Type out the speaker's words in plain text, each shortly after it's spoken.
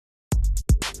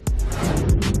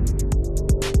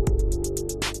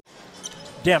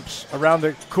Demps around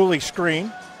the Cooley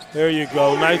screen. There you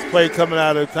go. Nice play coming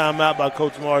out of the timeout by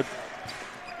Coach Martin.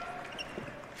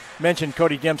 Mentioned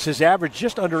Cody Demps, his average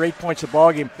just under 8 points a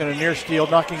ball game in a near steal,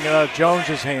 knocking it out of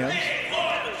Jones's hands.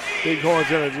 Bighorns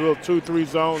in a real 2-3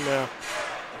 zone now.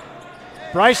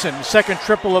 Bryson, second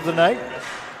triple of the night.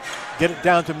 Get it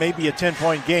down to maybe a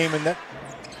 10-point game, and that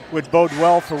would bode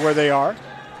well for where they are.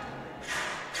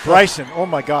 Bryson, oh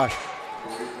my gosh.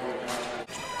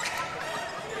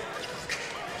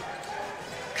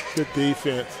 Good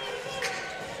defense.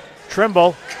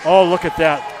 Trimble, oh, look at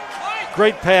that.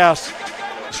 Great pass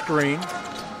screen.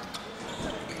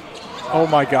 Oh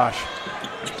my gosh.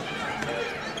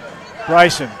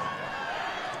 Bryson,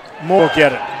 more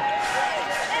get it.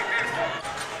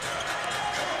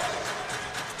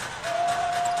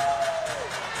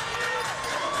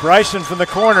 Bryson from the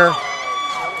corner.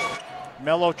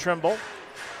 Mello Trimble.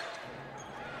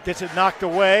 Gets it knocked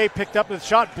away, picked up with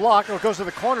shot blocked. It goes to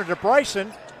the corner to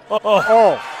Bryson.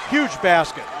 Oh, huge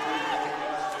basket.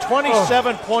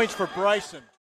 27 points for Bryson.